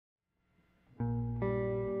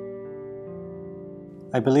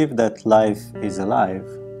I believe that life is alive,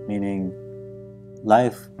 meaning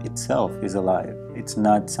life itself is alive. It's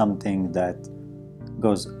not something that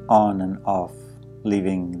goes on and off,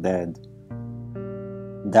 living dead.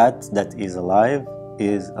 That is alive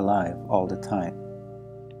all the time.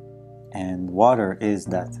 And water is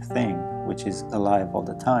that thing which is alive all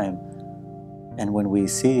the time. And when we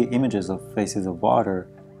see images of faces of water,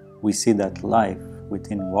 we see that life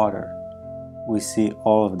within water. We see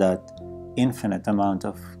all of that infinite amount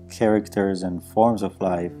of characters and forms of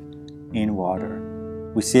life in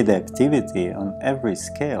water. We see the activity on every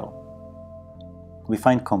scale. We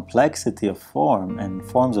find complexity of form and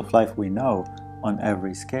forms of life we know on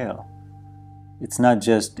every scale. It's not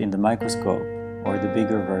just in the microscope or the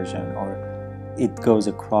bigger version, or it goes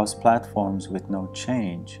across platforms with no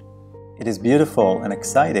change. It is beautiful and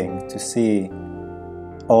exciting to see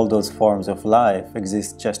all those forms of life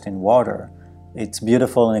exist just in water. It's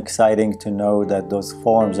beautiful and exciting to know that those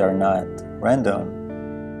forms are not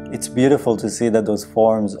random. It's beautiful to see that those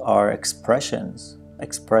forms are expressions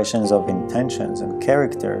of intentions and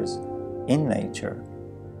characters in nature.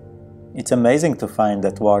 It's amazing to find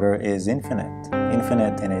that water is infinite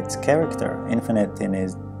in its character, infinite in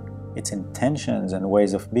its intentions and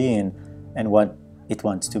ways of being and what it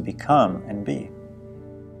wants to become and be.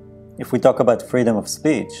 If we talk about freedom of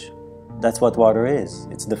speech, that's what water is.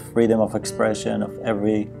 It's the freedom of expression of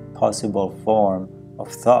every possible form of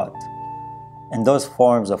thought. And those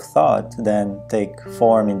forms of thought then take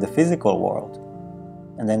form in the physical world.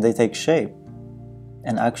 And then they take shape,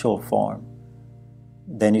 an actual form.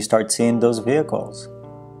 Then you start seeing those vehicles,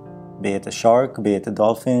 be it a shark, be it a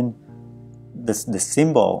dolphin. The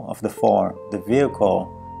symbol of the form, the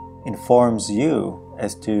vehicle, informs you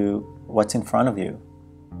as to what's in front of you.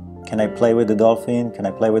 Can I play with the dolphin? Can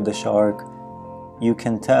I play with the shark? You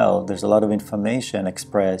can tell there's a lot of information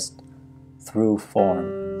expressed through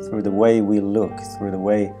form, through the way we look, through the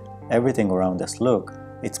way everything around us look.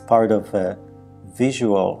 It's part of a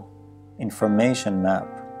visual information map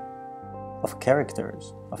of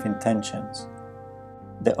characters, of intentions.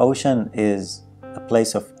 The ocean is a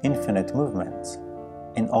place of infinite movements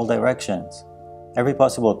in all directions. Every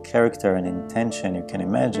possible character and intention you can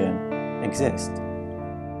imagine exists.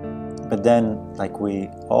 But then, like we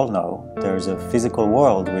all know, there's a physical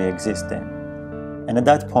world we exist in. And at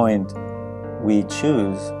that point, we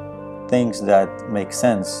choose things that make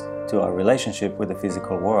sense to our relationship with the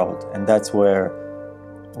physical world. And that's where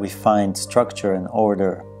we find structure and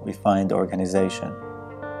order, we find organization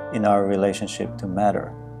in our relationship to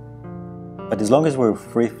matter. But as long as we're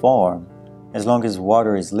free form, as long as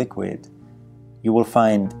water is liquid, you will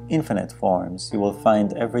find infinite forms. You will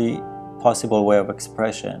find every possible way of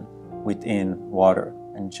expression within water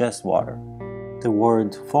and just water. The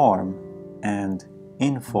word form and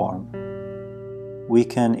inform. We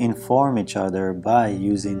can inform each other by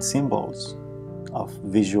using symbols of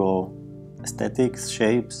visual aesthetics,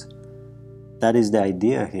 shapes. That is the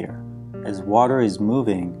idea here. As water is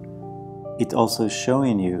moving, it's also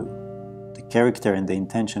showing you the character and the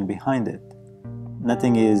intention behind it.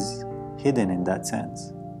 Nothing is hidden in that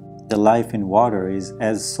sense. The life in water is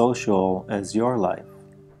as social as your life,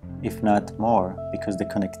 if not more, because the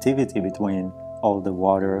connectivity between all the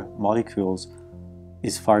water molecules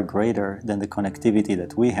is far greater than the connectivity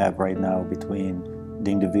that we have right now between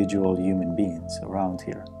the individual human beings around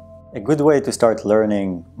here. A good way to start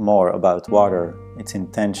learning more about water, its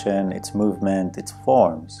intention, its movement, its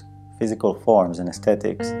forms, physical forms and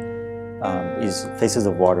aesthetics, is Faces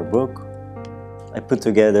of Water book. I put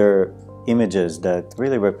together images that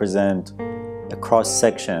really represent a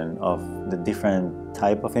cross-section of the different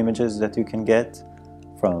type of images that you can get,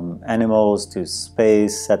 from animals to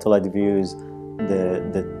space, satellite views.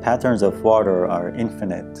 The patterns of water are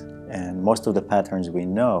infinite, and most of the patterns we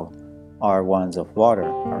know are ones of water,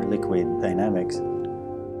 are liquid dynamics.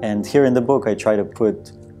 And here in the book I try to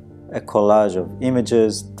put a collage of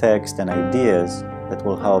images, text, and ideas that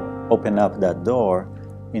will help open up that door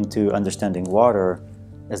into understanding water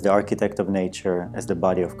as the architect of nature, as the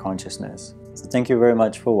body of consciousness. So thank you very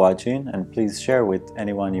much for watching, and please share with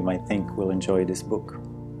anyone you might think will enjoy this book.